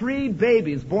had 3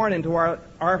 babies born into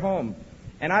our home,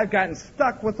 and I've gotten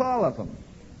stuck with all of them.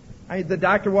 The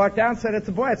doctor walked out and said, it's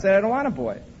a boy. I said, I don't want a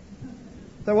boy.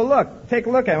 I said, well, look, take a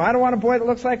look at him. I don't want a boy that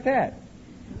looks like that.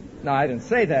 No, I didn't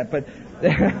say that, but the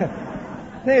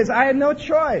thing is, I had no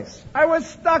choice. I was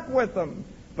stuck with them.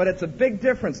 But it's a big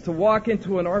difference to walk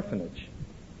into an orphanage,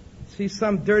 see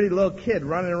some dirty little kid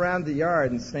running around the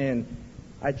yard and saying,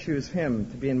 I choose him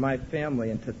to be in my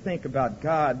family, and to think about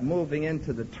God moving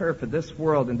into the turf of this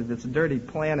world, into this dirty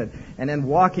planet, and then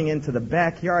walking into the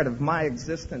backyard of my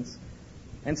existence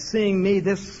and seeing me,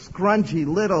 this scrungy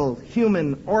little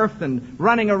human orphan,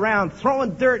 running around,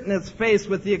 throwing dirt in his face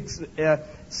with the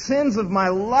sins of my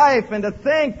life, and to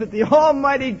think that the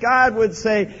Almighty God would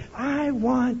say, I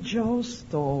want Joe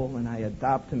Stowell, and I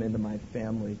adopt him into my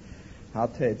family. I'll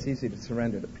tell you, it's easy to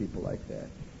surrender to people like that.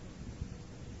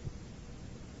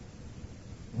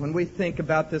 When we think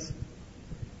about this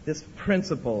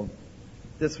principle,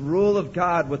 this rule of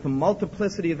God with a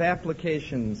multiplicity of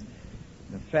applications,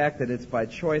 the fact that it's by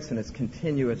choice and it's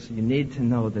continuous, you need to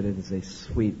know that it is a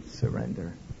sweet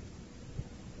surrender.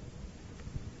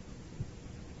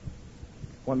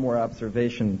 One more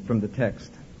observation from the text.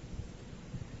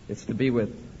 It's to be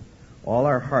with all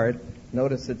our heart.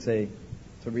 Notice it's a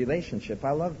relationship.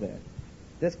 I love that.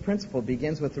 This principle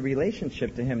begins with a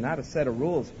relationship to Him, not a set of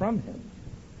rules from Him.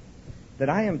 That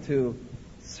I am to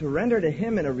surrender to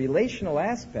Him in a relational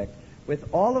aspect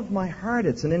with all of my heart.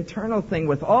 It's an internal thing.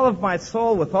 With all of my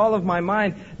soul, with all of my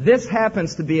mind. This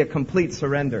happens to be a complete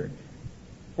surrender.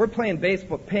 We're paying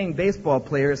baseball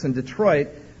players in Detroit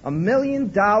 $1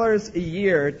 million a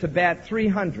year to bat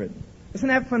 300. Isn't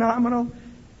that phenomenal?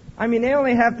 I mean, they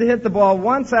only have to hit the ball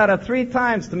once out of 3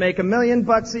 times to make $1 million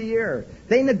a year.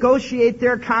 They negotiate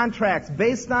their contracts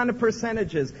based on the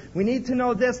percentages. We need to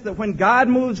know this, that when God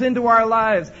moves into our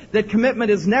lives, that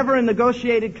commitment is never a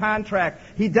negotiated contract.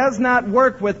 He does not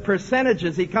work with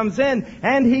percentages. He comes in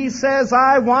and He says,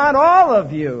 I want all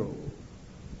of you.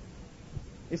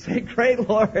 You say, great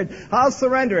Lord, I'll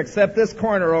surrender except this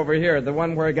corner over here, the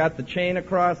one where I got the chain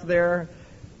across there.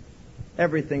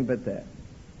 Everything but that.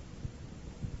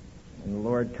 And the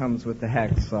Lord comes with the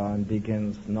hacksaw and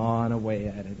begins gnawing away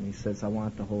at it. And He says, I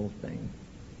want the whole thing.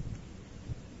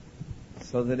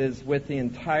 So that it is with the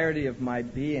entirety of my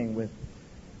being, with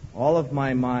all of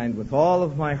my mind, with all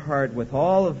of my heart, with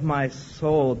all of my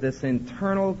soul, this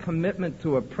internal commitment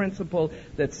to a principle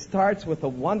that starts with a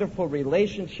wonderful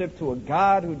relationship to a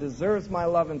God who deserves my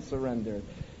love and surrender.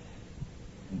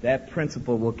 And that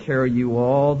principle will carry you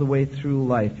all the way through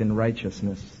life in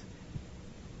righteousness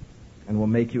and will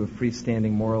make you a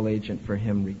freestanding moral agent for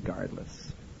Him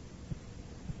regardless.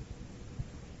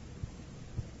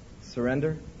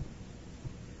 Surrender?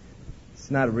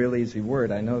 It's not a real easy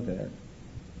word, I know that.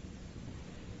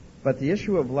 But the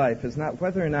issue of life is not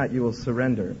whether or not you will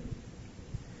surrender.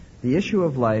 The issue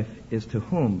of life is to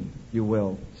whom you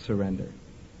will surrender.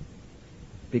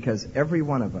 Because every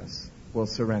one of us will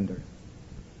surrender.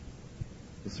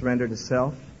 You surrender to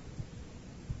self,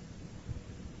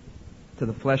 to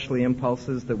the fleshly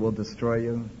impulses that will destroy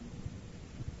you.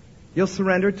 You'll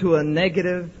surrender to a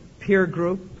negative peer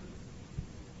group.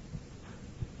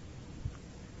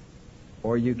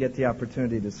 Or you get the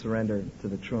opportunity to surrender to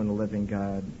the true and the living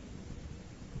God,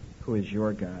 who is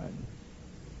your God.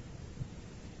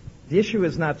 The issue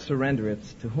is not surrender,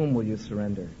 it's to whom will you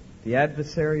surrender? The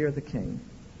adversary or the king?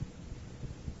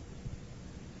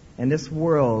 And this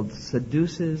world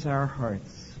seduces our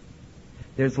hearts.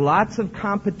 There's lots of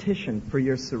competition for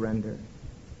your surrender.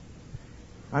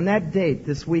 On that date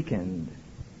this weekend,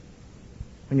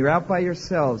 when you're out by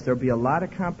yourselves, there'll be a lot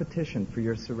of competition for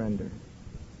your surrender.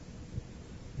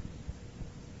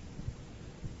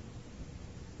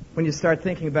 When you start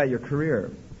thinking about your career,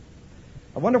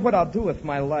 I wonder what I'll do with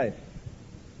my life.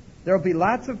 There'll be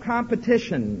lots of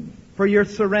competition for your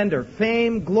surrender.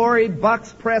 Fame, glory,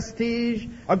 bucks, prestige,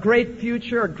 a great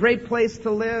future, a great place to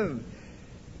live.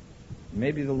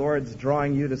 Maybe the Lord's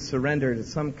drawing you to surrender to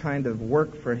some kind of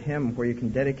work for Him where you can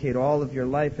dedicate all of your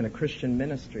life in a Christian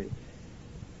ministry.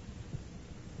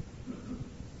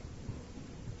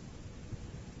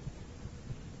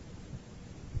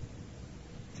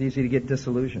 It's easy to get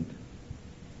disillusioned.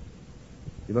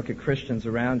 You look at Christians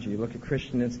around you, you look at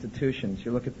Christian institutions,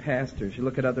 you look at pastors, you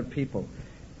look at other people.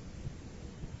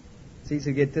 It's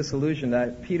easy to get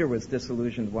disillusioned. Peter was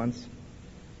disillusioned once.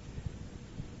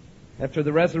 After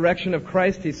the resurrection of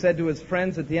Christ, he said to his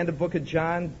friends at the end of the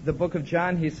book of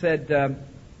John, he said,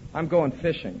 I'm going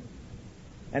fishing.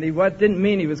 And he didn't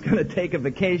mean he was going to take a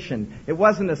vacation. It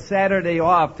wasn't a Saturday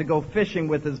off to go fishing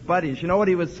with his buddies. You know what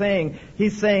he was saying?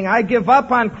 He's saying, I give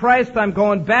up on Christ. I'm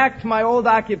going back to my old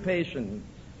occupation.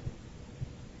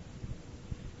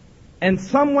 And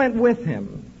some went with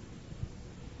him.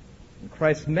 And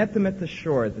Christ met them at the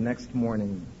shore the next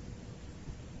morning.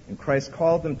 And Christ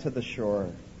called them to the shore.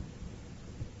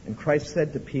 And Christ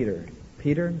said to Peter,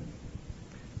 Peter,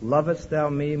 lovest thou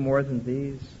me more than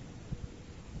these?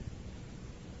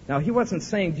 Now, he wasn't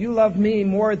saying, do you love me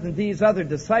more than these other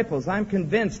disciples? I'm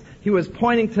convinced he was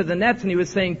pointing to the nets and he was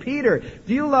saying, Peter,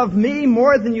 do you love me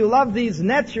more than you love these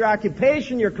nets, your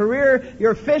occupation, your career,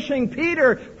 your fishing?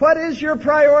 Peter, what is your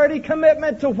priority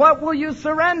commitment? To what will you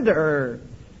surrender?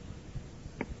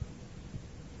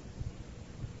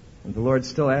 And the Lord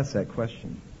still asks that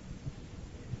question.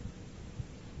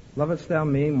 Lovest thou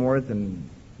me more than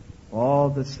all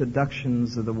the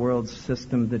seductions of the world's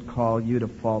system that call you to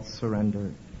false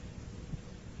surrender?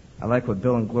 I like what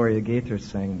Bill and Gloria Gaither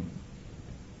sang.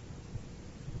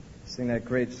 Sing that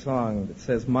great song that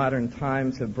says, modern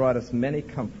times have brought us many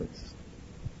comforts.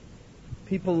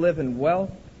 People live in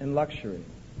wealth and luxury.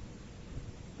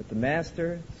 But the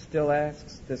Master still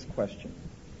asks this question.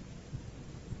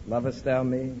 Lovest thou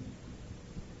me?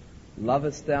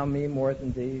 Lovest thou me more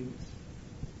than these?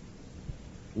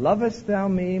 Lovest thou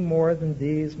me more than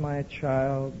these, my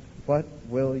child? What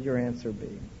will your answer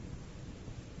be?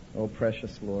 Oh,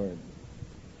 precious Lord,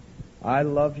 I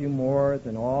love you more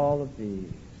than all of these,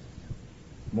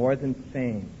 more than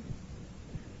fame,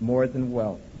 more than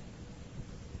wealth,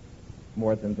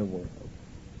 more than the world.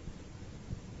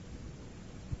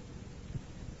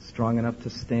 Strong enough to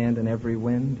stand in every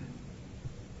wind?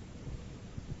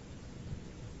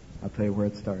 I'll tell you where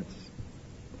it starts.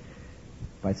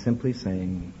 By simply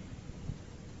saying,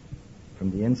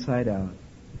 from the inside out,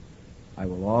 I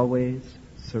will always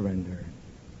surrender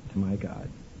to my God.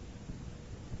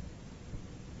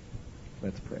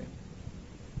 Let's pray.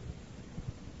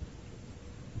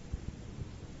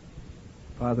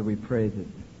 Father, we pray that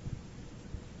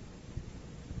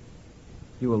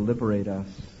you will liberate us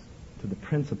to the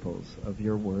principles of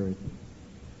your word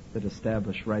that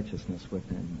establish righteousness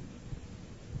within.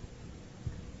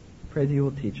 Pray that you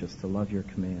will teach us to love your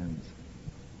commands.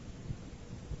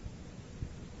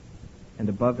 And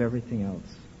above everything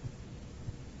else,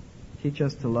 teach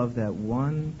us to love that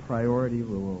one priority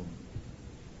rule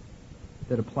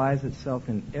that applies itself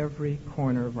in every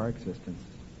corner of our existence.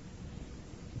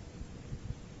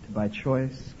 To by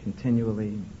choice,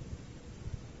 continually,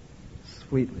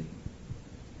 sweetly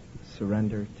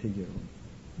surrender to you.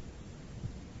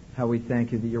 How we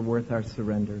thank you that you're worth our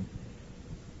surrender.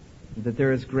 That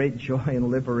there is great joy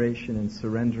and liberation in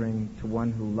surrendering to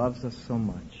one who loves us so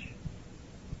much.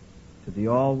 To the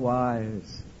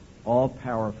all-wise,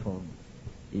 all-powerful,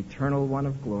 eternal one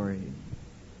of glory,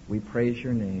 we praise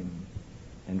your name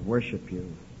and worship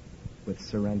you with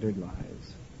surrendered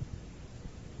lives.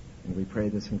 And we pray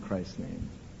this in Christ's name.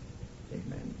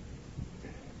 Amen.